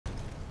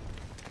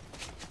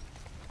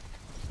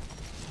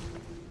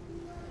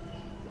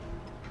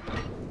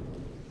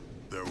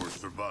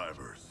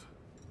survivors.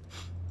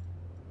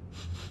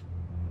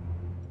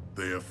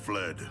 They have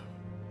fled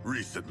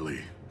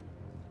recently,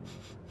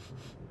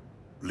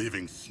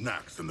 leaving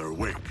snacks in their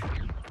wake.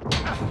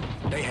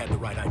 They had the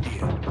right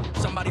idea.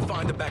 Somebody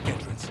find the back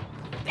entrance.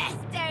 Best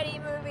dirty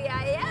movie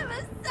I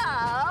ever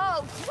saw!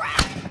 Oh,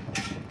 crap!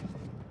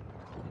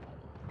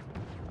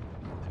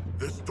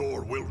 This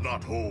door will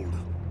not hold.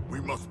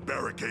 We must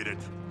barricade it.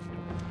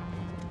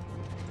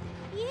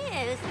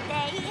 You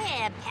stay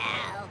here,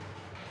 pal.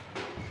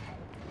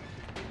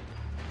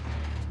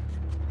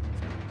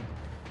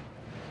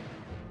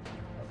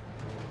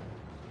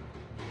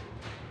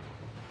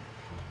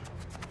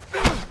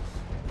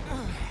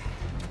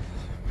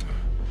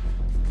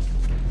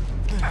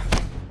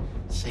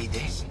 See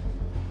this?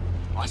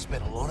 I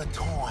spent a lot of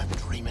time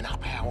dreaming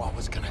up how I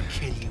was gonna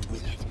kill you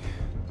with it.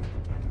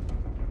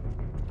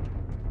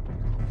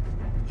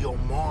 You're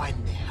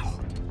mine now,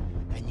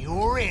 and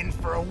you're in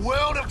for a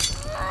world of...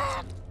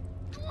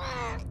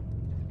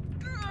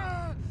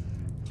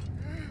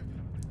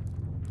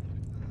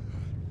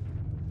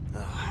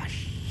 Ah,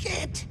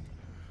 shit!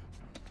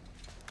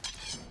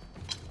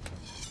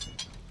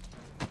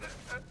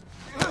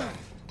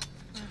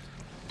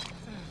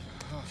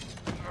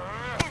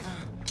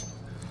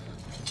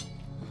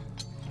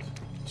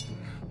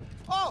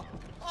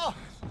 Oh,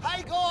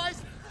 hey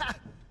guys!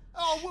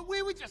 Oh,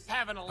 we were just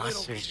having a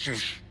little...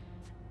 Shush.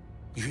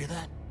 You hear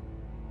that?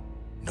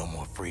 No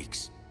more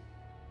freaks.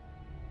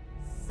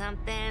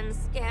 Something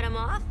scared him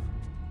off?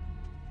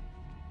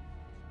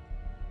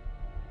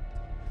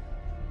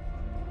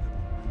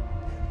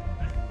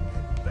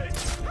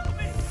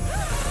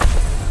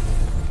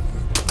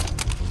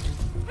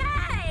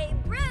 Hey,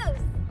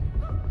 Bruce!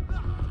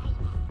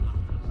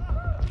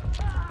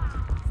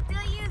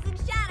 Still using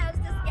shadows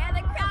to scare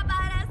the crap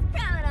out of us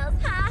criminals,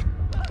 huh?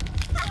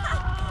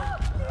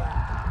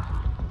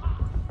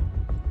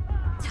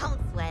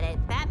 Don't sweat it.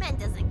 Batman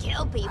doesn't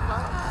kill people.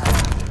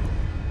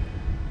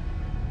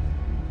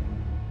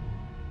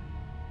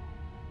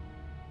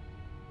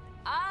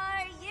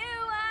 Are you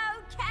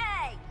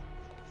okay?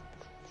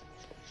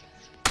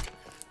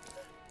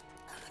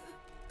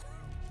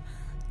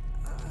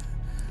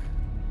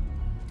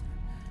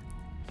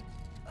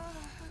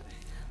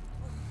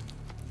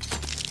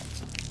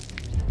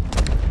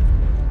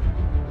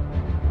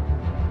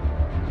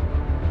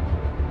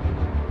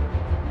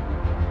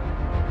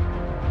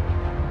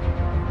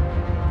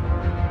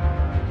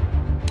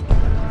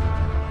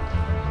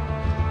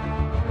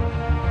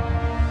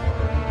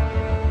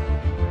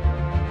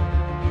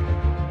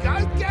 Go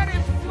get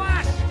him,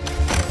 Flash!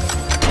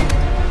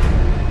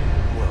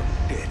 Well,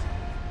 dead.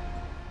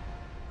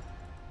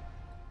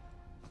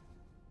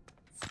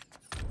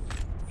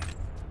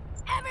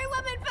 Every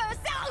woman for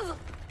herself!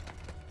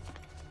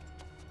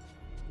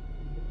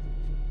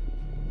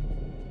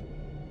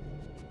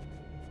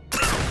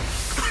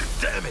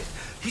 Damn it!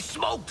 He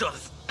smoked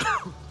us!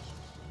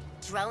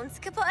 Drone's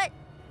kaput.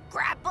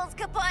 Grapple's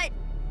kaput.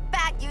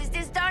 Bat used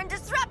his darn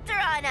disruptor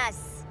on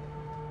us.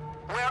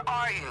 Where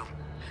are you?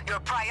 Your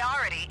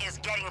priority is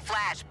getting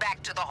Flash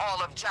back to the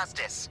Hall of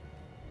Justice.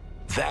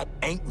 That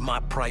ain't my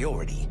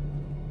priority.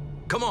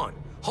 Come on,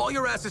 haul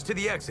your asses to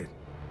the exit.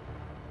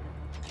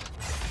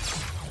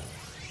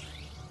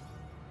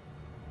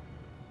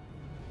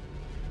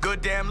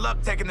 Good damn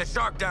luck taking the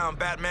shark down,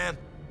 Batman.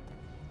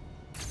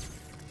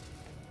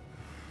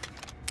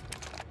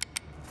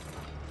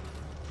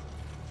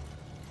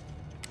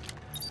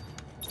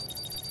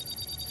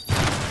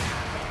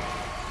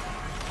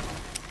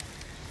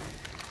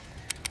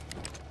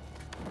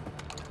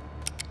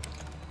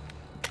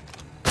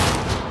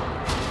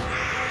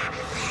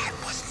 That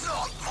was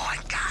not my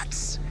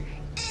guts.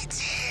 It's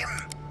him.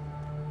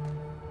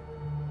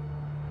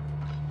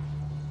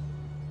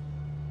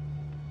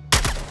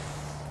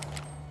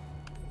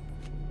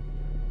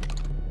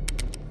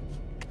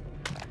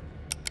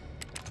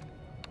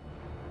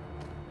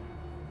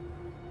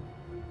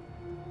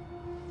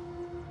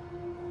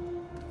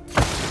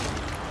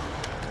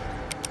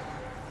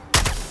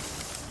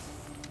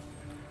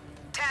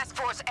 Task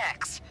Force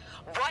X,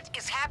 what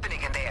is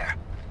happening in there?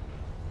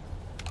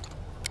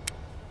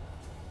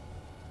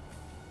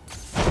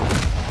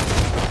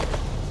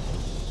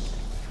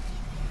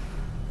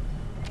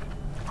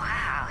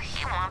 Wow,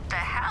 he whomped the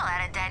hell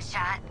out of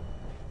Deadshot.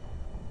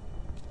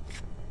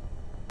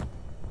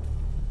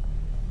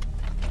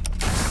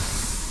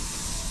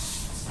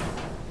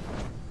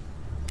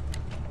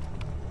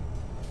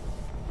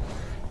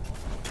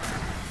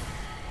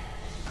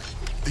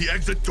 The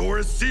exit door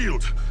is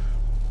sealed.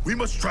 We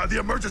must try the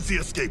emergency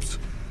escapes.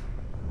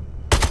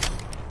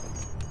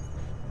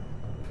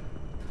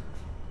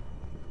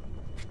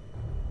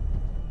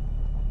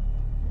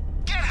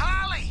 Get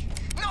Harley!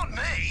 Not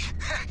me!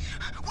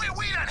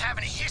 We don't have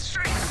any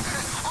history.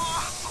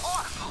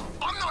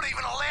 I'm not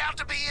even allowed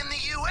to be in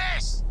the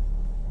US.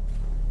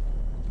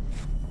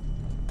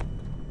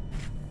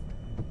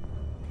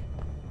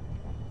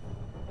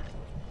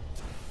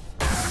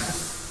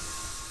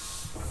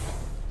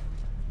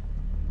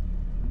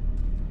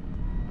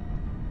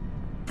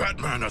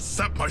 Batman has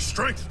sapped my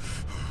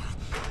strength.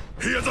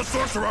 He is a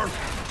sorcerer!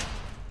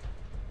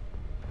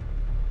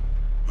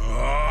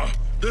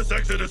 This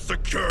exit is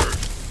secured!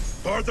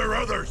 Are there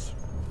others?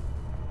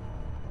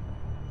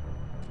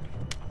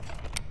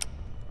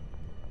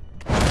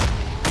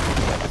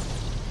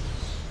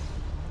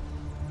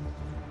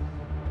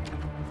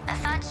 I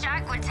thought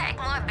Shark would take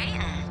more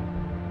beating.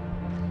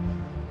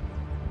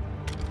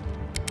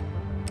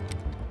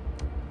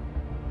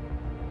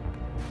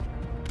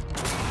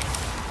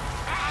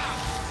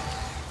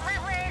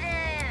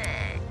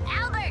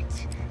 Albert!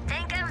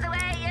 Think of the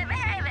way you're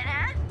behaving,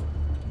 huh?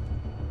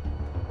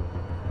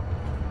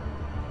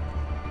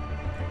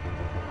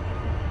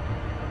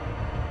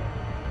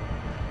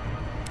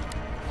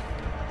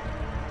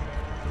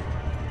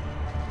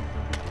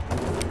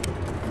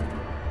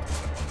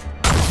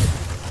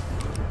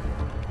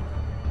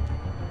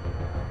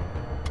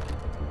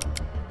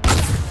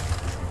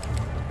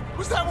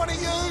 Was that one of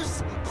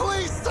yous?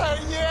 Please say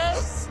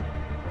yes!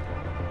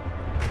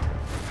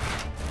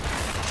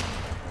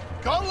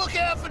 Go look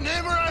out for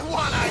numero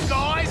 1,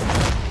 guys!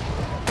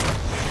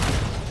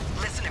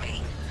 Listen to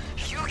me.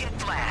 You get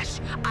Flash,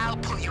 I'll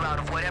pull you out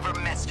of whatever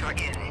mess you're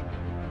in.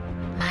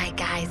 My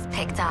guys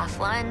picked off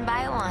one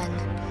by one.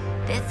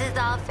 This is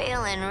all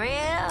feeling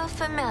real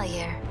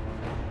familiar.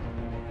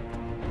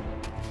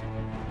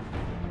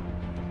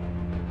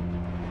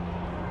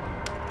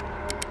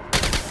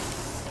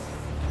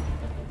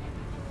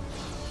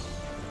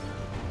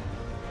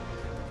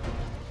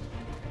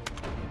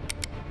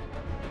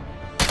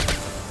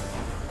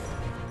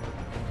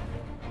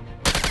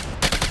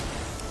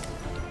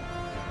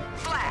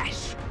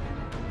 Flash!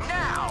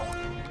 Now!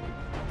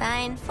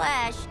 Find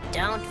Flash,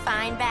 don't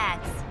find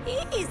bats.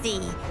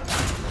 Easy.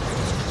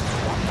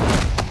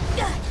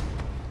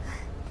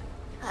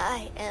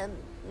 I am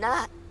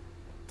not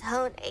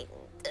donating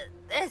to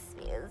this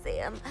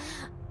museum.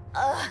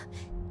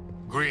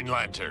 Green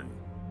Lantern,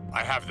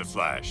 I have the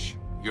Flash.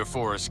 Your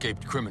 4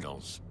 escaped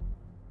criminals.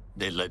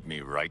 They led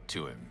me right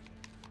to him.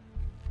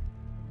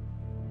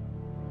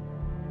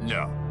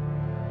 No,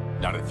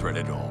 not a threat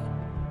at all.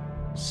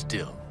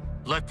 Still,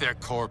 let their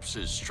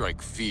corpses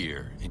strike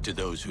fear into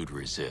those who'd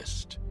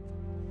resist.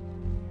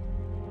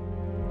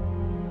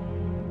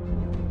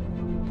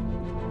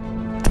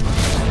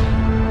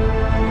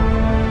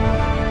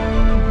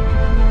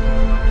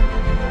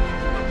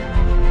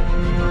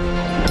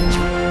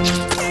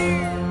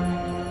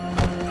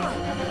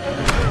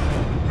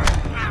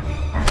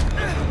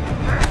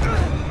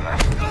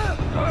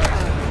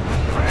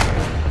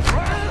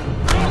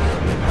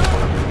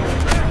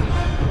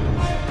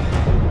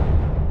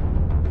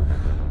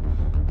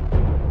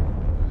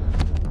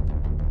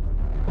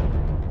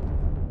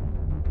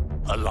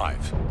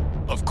 Alive.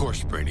 Of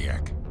course,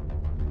 Brainiac.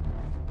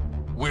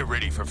 We're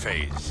ready for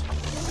phase.